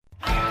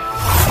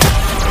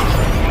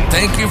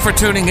Thank you for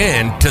tuning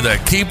in to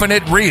the Keeping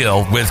It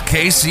Real with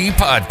KC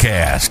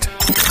podcast,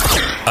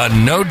 a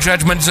no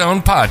judgment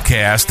zone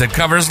podcast that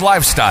covers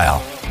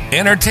lifestyle,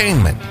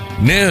 entertainment,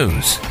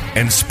 news,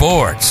 and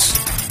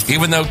sports.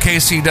 Even though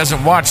KC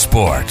doesn't watch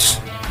sports,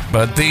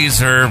 but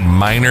these are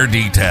minor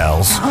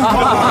details.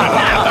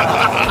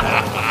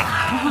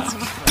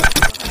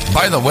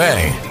 By the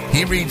way,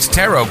 he reads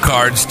tarot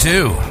cards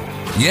too.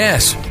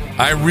 Yes,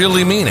 I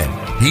really mean it.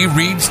 He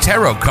reads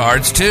tarot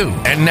cards too.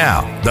 And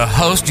now, the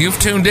host you've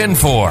tuned in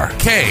for,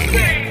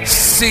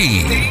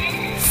 KC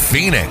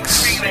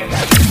Phoenix.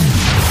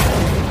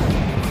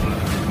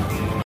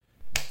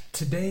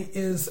 Today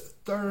is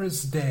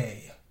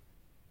Thursday,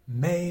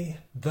 May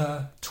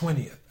the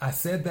 20th. I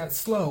said that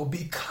slow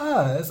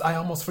because I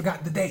almost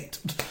forgot the date.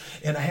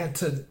 And I had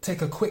to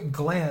take a quick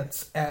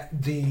glance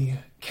at the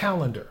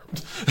calendar.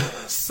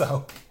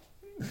 So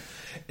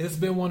it's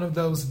been one of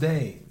those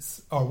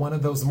days, or one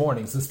of those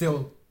mornings. It's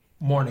still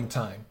morning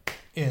time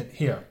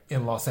here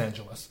in Los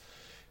Angeles,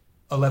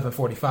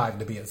 11:45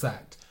 to be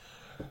exact.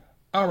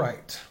 All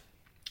right,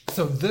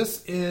 so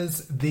this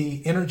is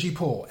the energy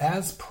pool.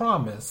 As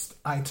promised,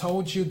 I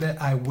told you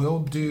that I will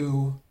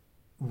do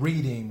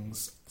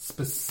readings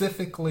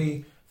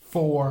specifically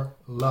for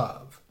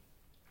love,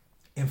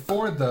 and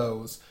for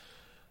those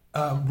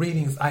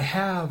readings, I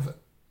have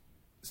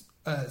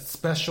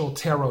special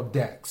tarot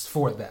decks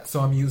for that.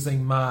 So I'm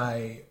using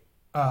my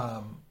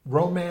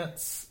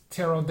romance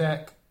tarot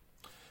deck,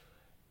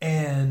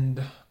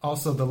 and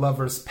also the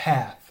Lover's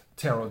Path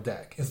tarot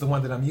deck is the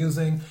one that I'm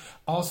using.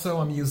 Also,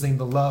 I'm using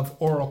the Love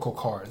Oracle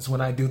cards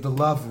when I do the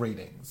love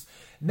readings.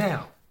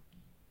 Now,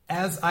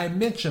 as I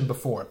mentioned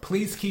before,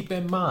 please keep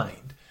in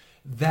mind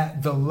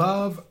that the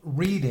love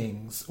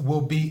readings will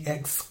be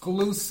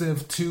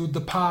exclusive to the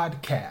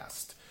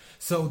podcast.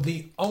 So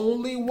the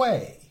only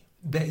way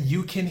that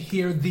you can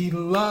hear the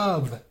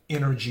love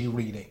energy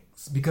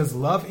readings, because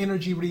love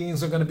energy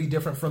readings are going to be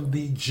different from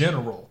the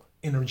general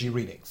energy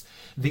readings.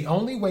 The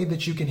only way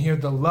that you can hear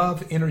the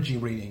love energy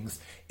readings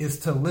is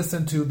to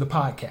listen to the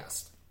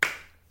podcast,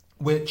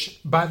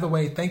 which, by the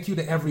way, thank you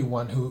to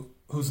everyone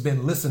who's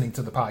been listening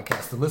to the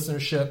podcast. The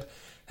listenership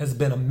has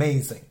been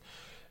amazing.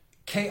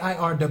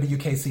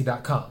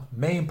 KIRWKC.com,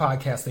 main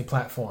podcasting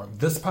platform.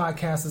 This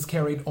podcast is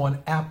carried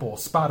on Apple,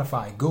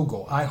 Spotify,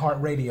 Google,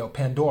 iHeartRadio,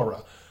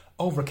 Pandora,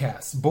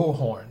 Overcast,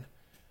 Bullhorn,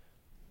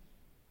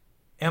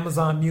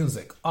 Amazon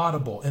Music,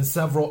 Audible, and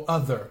several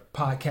other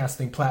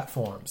podcasting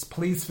platforms.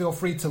 Please feel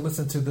free to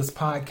listen to this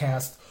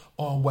podcast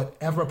on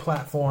whatever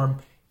platform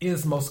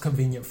is most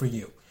convenient for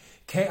you.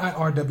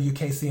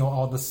 KIRWKC on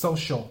all the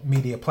social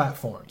media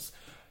platforms.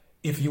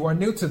 If you are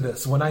new to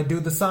this, when I do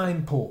the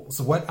sign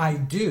pulls, what I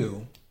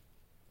do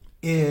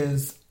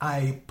is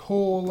I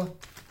pull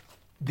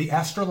the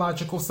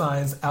astrological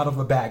signs out of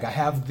a bag. I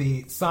have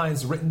the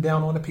signs written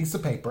down on a piece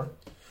of paper,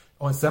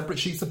 on separate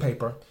sheets of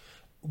paper,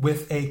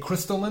 with a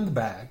crystal in the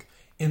bag,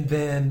 and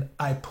then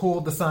I pull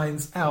the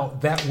signs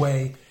out. That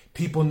way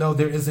people know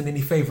there isn't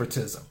any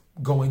favoritism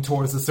going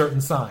towards a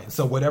certain sign.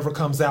 So whatever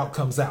comes out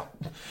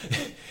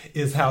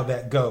is how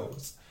that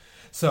goes.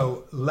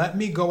 So let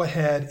me go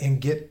ahead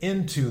and get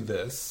into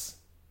this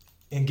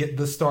and get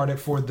this started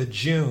for the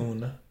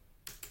June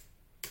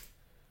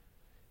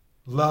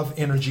love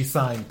energy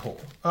sign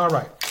pull. All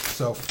right,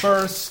 so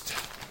first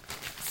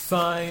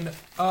sign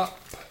up.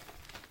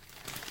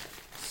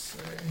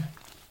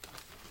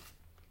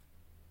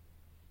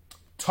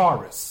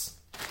 Taurus.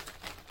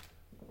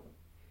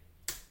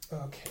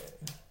 Okay.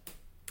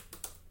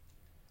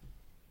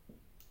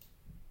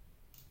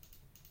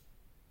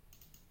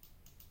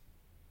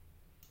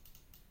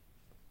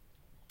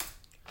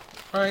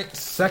 All right,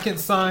 second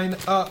sign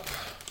up.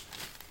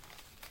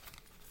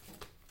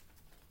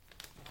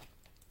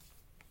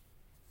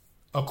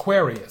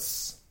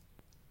 Aquarius.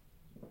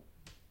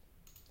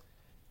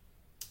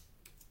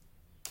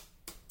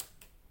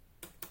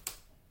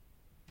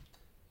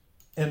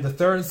 And the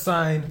third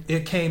sign,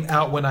 it came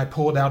out when I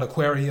pulled out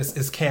Aquarius,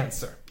 is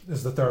Cancer. This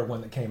is the third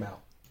one that came out.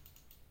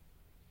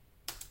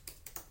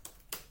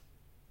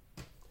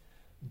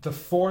 The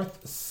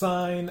fourth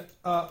sign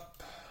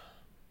up,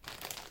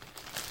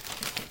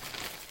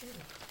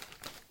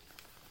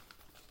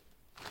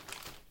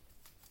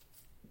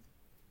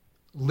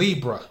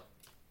 Libra.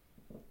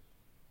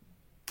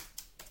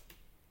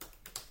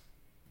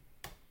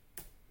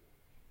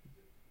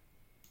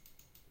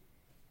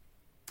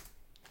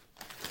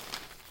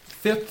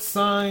 Fifth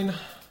sign,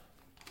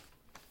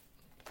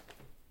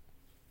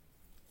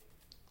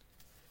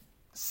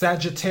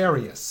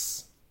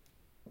 Sagittarius.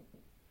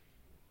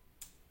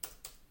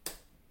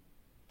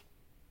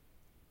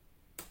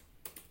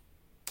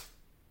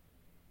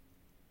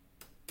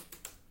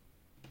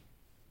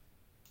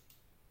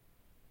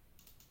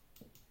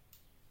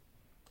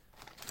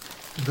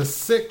 The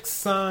sixth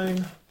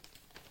sign,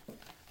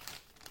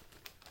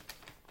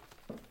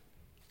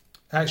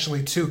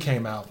 actually two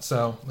came out,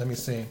 so let me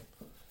see.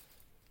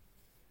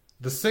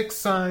 The sixth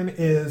sign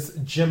is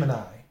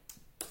Gemini.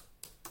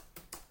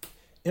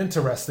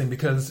 Interesting,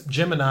 because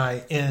Gemini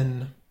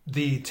in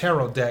the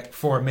tarot deck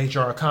for Major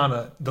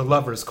Arcana, the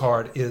Lover's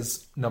card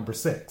is number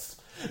 6.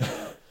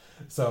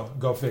 So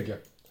go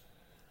figure.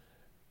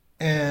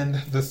 And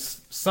the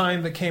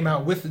sign that came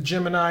out with the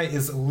Gemini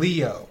is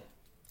Leo.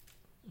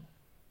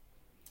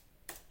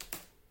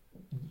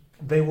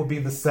 They will be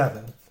the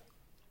 7th.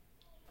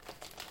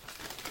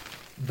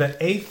 The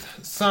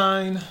 8th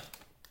sign,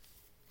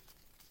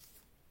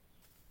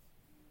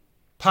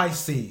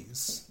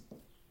 Pisces.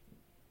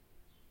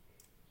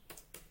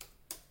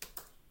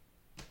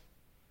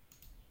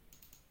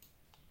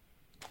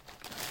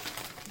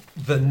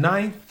 The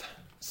 9th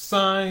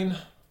sign,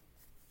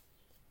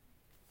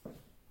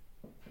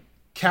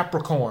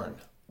 Capricorn.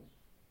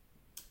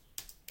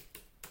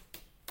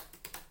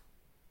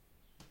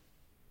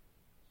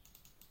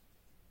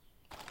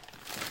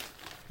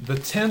 The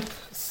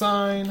 10th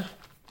sign,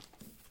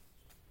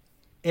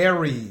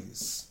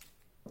 Aries.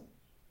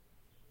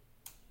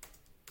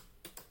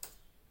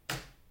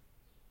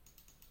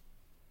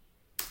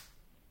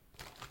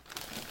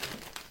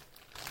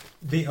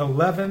 The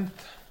 11th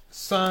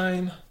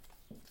sign,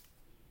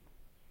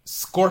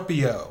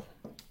 Scorpio.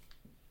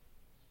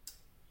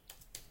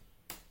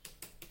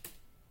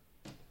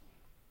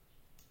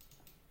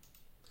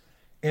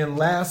 And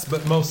last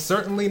but most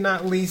certainly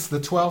not least, the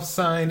 12th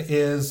sign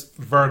is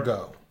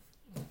Virgo.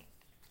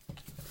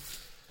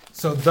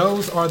 So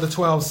those are the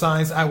 12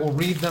 signs. I will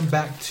read them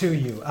back to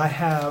you. I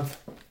have,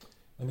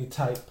 let me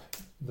type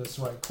this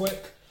right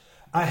quick.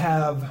 I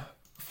have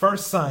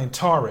first sign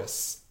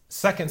Taurus,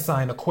 second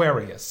sign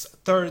Aquarius,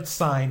 third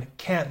sign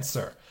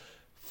Cancer,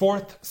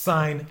 fourth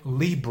sign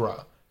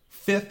Libra,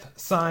 fifth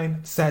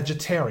sign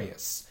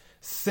Sagittarius,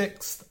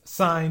 sixth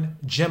sign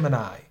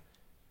Gemini,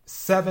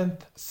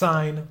 seventh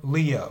sign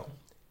Leo,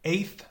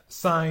 eighth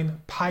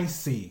sign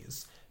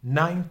Pisces,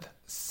 ninth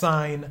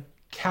sign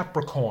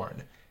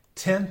Capricorn,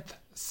 10th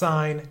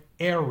sign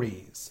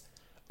Aries,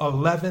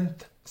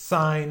 11th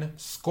sign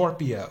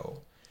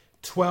Scorpio,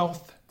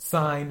 12th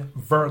sign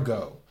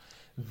Virgo.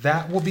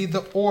 That will be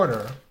the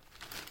order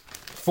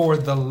for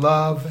the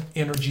love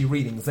energy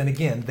readings. And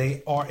again,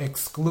 they are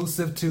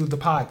exclusive to the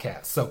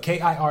podcast. So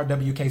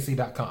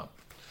KIRWKC.com.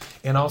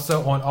 And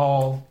also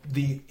on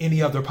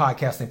any other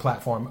podcasting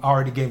platform. I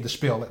already gave the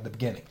spiel at the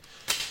beginning.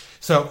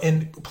 So,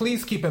 and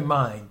please keep in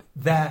mind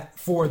that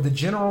for the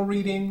general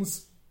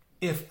readings,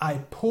 if I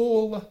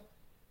pull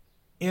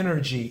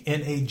energy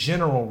in a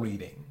general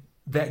reading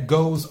that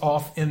goes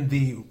off in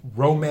the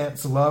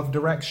romance love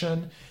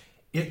direction,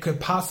 it could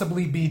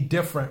possibly be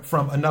different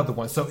from another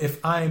one. So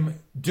if I'm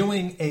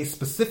doing a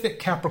specific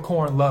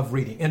Capricorn love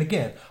reading, and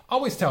again, I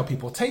always tell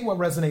people, take what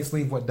resonates,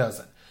 leave what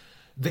doesn't.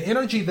 The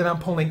energy that I'm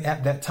pulling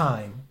at that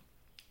time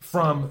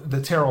from the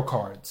tarot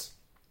cards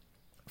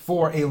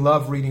for a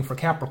love reading for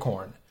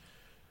Capricorn,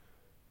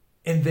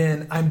 and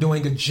then I'm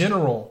doing a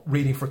general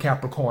reading for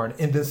Capricorn,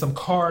 and then some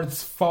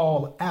cards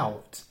fall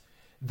out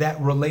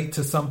that relate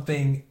to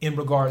something in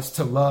regards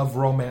to love,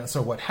 romance,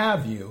 or what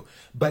have you,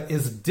 but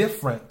is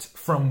different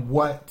from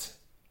what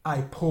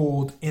I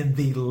pulled in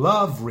the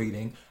love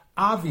reading.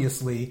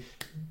 Obviously,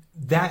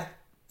 that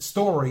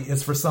story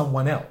is for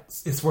someone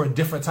else. It's for a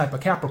different type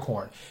of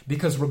Capricorn.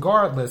 Because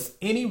regardless,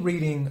 any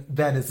reading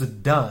that is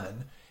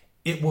done,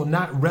 it will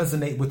not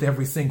resonate with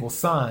every single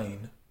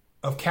sign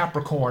of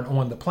Capricorn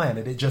on the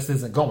planet. It just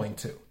isn't going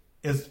to.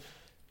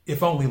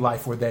 If only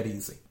life were that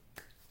easy.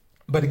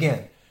 But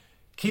again,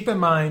 keep in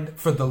mind,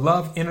 for the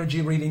love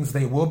energy readings,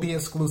 they will be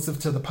exclusive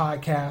to the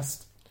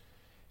podcast.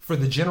 For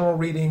the general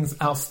readings,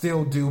 I'll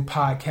still do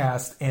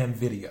podcast and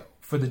video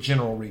for the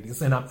general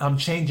readings. And I'm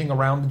changing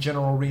around the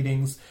general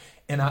readings,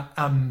 and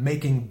I'm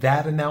making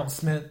that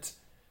announcement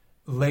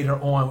later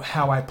on,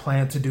 how I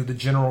plan to do the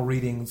general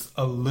readings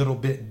a little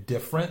bit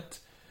different.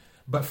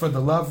 But for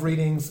the love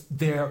readings,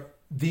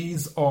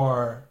 these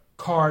are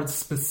cards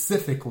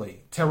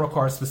specifically, tarot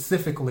cards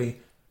specifically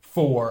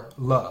for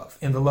love,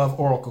 in the love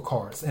oracle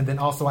cards. And then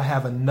also I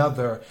have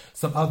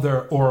some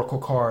other oracle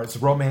cards,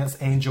 romance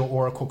angel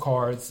oracle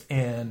cards,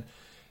 and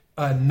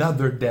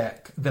another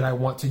deck that I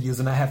want to use.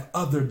 And I have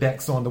other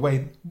decks on the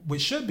way,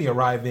 which should be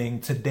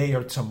arriving today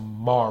or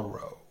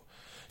tomorrow.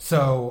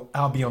 So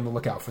I'll be on the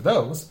lookout for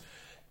those.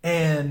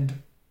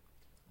 And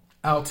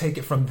I'll take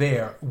it from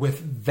there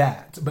with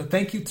that. But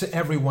thank you to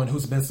everyone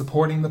who's been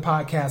supporting the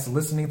podcast,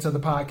 listening to the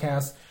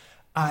podcast.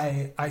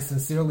 I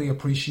sincerely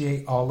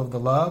appreciate all of the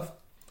love.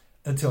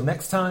 Until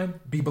next time,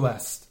 be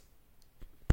blessed.